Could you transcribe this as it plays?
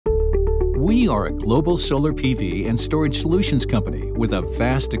We are a global solar PV and storage solutions company with a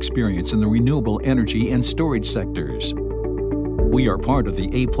vast experience in the renewable energy and storage sectors. We are part of the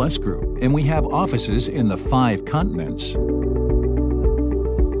Applus Group, and we have offices in the 5 continents.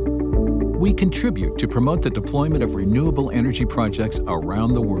 We contribute to promote the deployment of renewable energy projects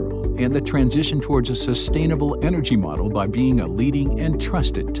around the world and the transition towards a sustainable energy model by being a leading and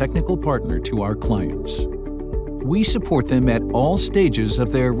trusted technical partner to our clients. We support them at all stages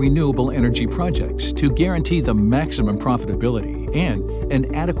of their renewable energy projects to guarantee the maximum profitability and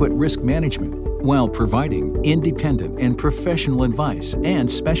an adequate risk management while providing independent and professional advice and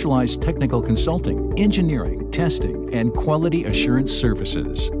specialized technical consulting, engineering, testing, and quality assurance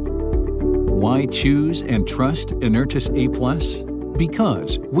services. Why choose and trust Enertis Applus?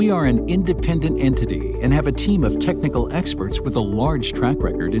 Because we are an independent entity and have a team of technical experts with a large track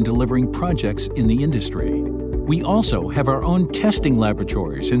record in delivering projects in the industry. We also have our own testing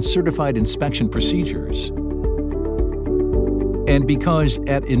laboratories and certified inspection procedures. And because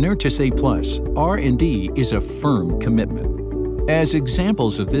at Enertis Applus, R&D is a firm commitment. As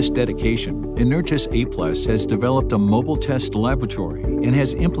examples of this dedication, Enertis Applus has developed a mobile test laboratory and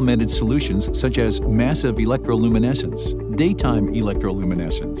has implemented solutions such as massive electroluminescence, daytime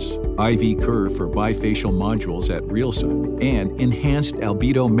electroluminescence, IV curve for bifacial modules at real sun, and enhanced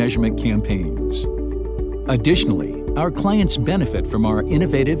albedo measurement campaigns. Additionally, our clients benefit from our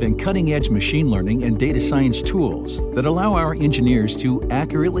innovative and cutting-edge machine learning and data science tools that allow our engineers to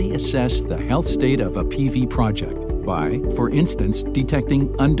accurately assess the health state of a PV project by, for instance, detecting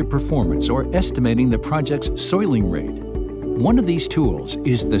underperformance or estimating the project's soiling rate. One of these tools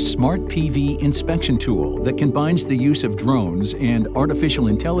is the Smart PV Inspection Tool that combines the use of drones and artificial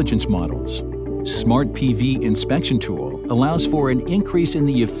intelligence models. Smart PV Inspection Tool allows for an increase in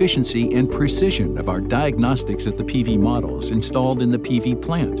the efficiency and precision of our diagnostics of the PV models installed in the PV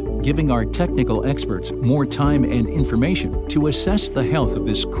plant, giving our technical experts more time and information to assess the health of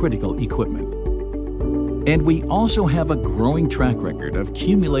this critical equipment. And we also have a growing track record of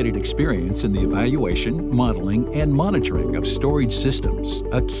accumulated experience in the evaluation, modeling, and monitoring of storage systems,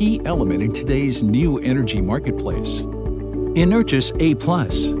 a key element in today's new energy marketplace. Enertis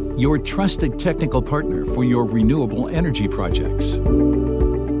Applus, your trusted technical partner for your renewable energy projects.